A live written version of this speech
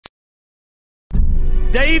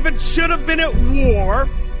David should have been at war,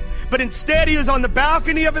 but instead he was on the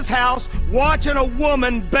balcony of his house watching a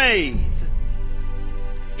woman bathe.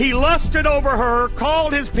 He lusted over her,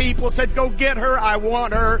 called his people, said, go get her, I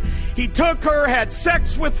want her. He took her, had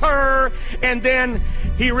sex with her, and then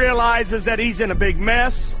he realizes that he's in a big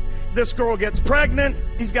mess. This girl gets pregnant.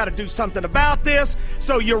 He's got to do something about this.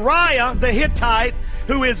 So Uriah the Hittite,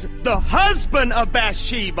 who is the husband of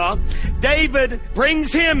Bathsheba, David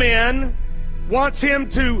brings him in, wants him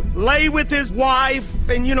to lay with his wife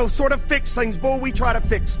and, sort of fix things. Boy, we try to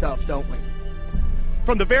fix stuff, don't we?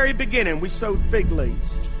 From the very beginning, we sowed fig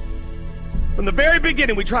leaves. From the very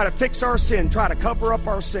beginning, we try to fix our sin, try to cover up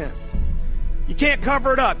our sin. You can't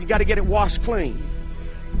cover it up. You got to get it washed clean.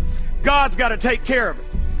 God's got to take care of it.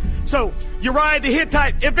 So Uriah the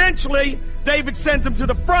Hittite, eventually, David sends him to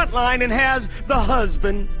the front line and has the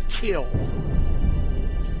husband killed.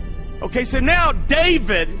 Okay, so now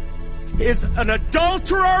David is an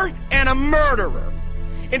adulterer and a murderer.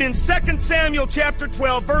 And in 2 Samuel chapter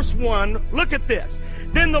 12, verse 1, look at this.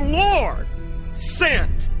 Then the Lord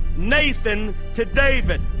sent Nathan to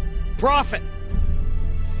David, prophet.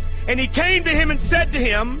 And he came to him and said to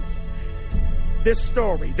him this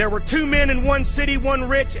story. There were two men in one city, one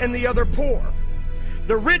rich and the other poor.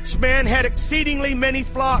 The rich man had exceedingly many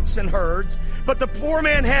flocks and herds, but the poor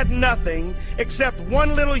man had nothing except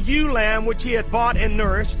one little ewe lamb which he had bought and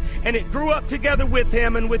nourished, and it grew up together with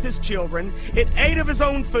him and with his children. It ate of his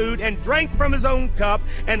own food and drank from his own cup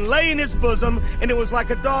and lay in his bosom, and it was like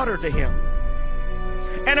a daughter to him.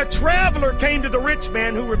 And a traveler came to the rich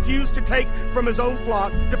man who refused to take from his own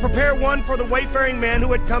flock to prepare one for the wayfaring man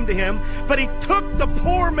who had come to him. But he took the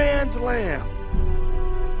poor man's lamb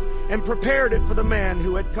and prepared it for the man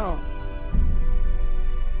who had come.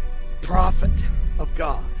 Prophet of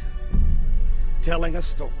God telling a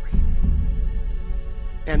story,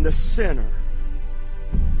 and the sinner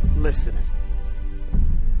listening.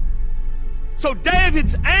 So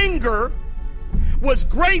David's anger was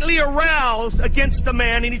greatly aroused against the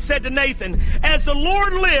man, and he said to Nathan, as the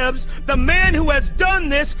Lord lives, the man who has done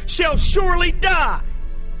this shall surely die.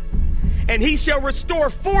 And he shall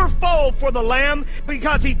restore fourfold for the lamb,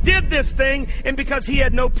 because he did this thing and because he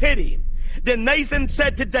had no pity. Then Nathan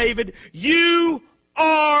said to David, you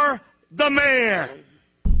are the man.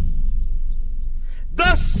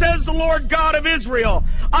 Thus says the Lord God of Israel,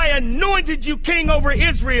 I anointed you king over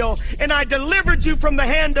Israel, and I delivered you from the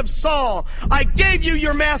hand of Saul. I gave you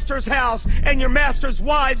your master's house and your master's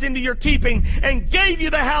wives into your keeping, and gave you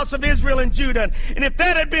the house of Israel and Judah. And if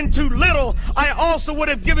that had been too little, I also would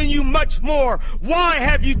have given you much more. Why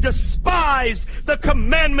have you despised the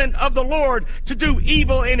commandment of the Lord to do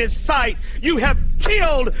evil in his sight? You have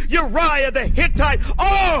killed Uriah the Hittite.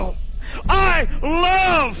 Oh, I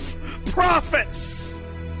love prophets.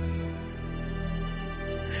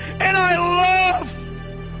 And I love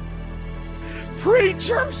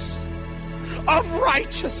preachers of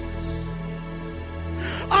righteousness.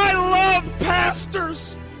 I love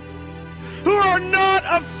pastors who are not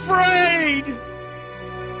afraid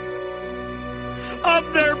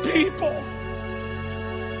of their people.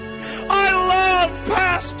 I love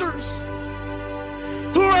pastors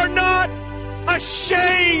who are not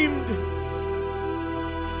ashamed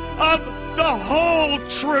of the whole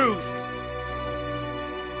truth.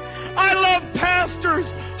 I love pastors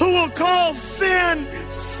who will call sin,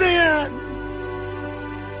 sin,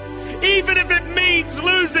 even if it means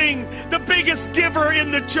losing the biggest giver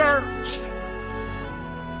in the church.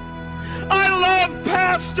 I love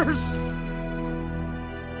pastors.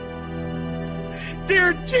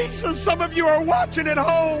 Dear Jesus, some of you are watching at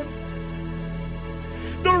home.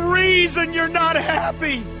 The reason you're not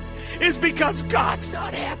happy is because God's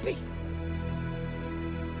not happy.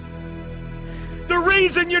 The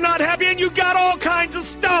reason you're not happy, and you got all kinds of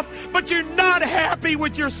stuff, but you're not happy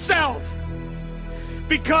with yourself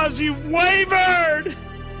because you've wavered.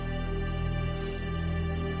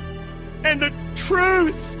 And the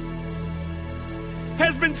truth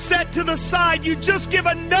has been set to the side. You just give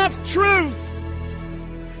enough truth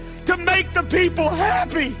to make the people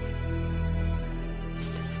happy,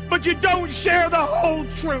 but you don't share the whole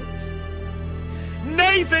truth.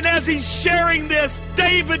 Nathan, as he's sharing this,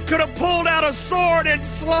 David could have pulled out a sword and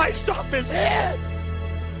sliced off his head.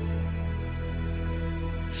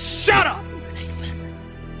 Shut up, Nathan.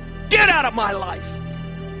 Get out of my life.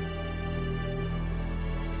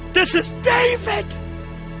 This is David.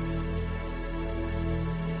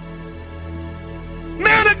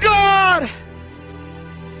 Man of God.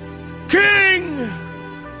 King.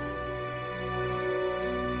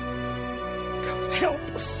 God, help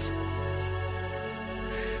us.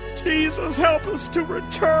 Jesus, help us to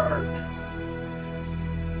return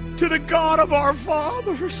to the God of our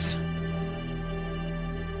fathers.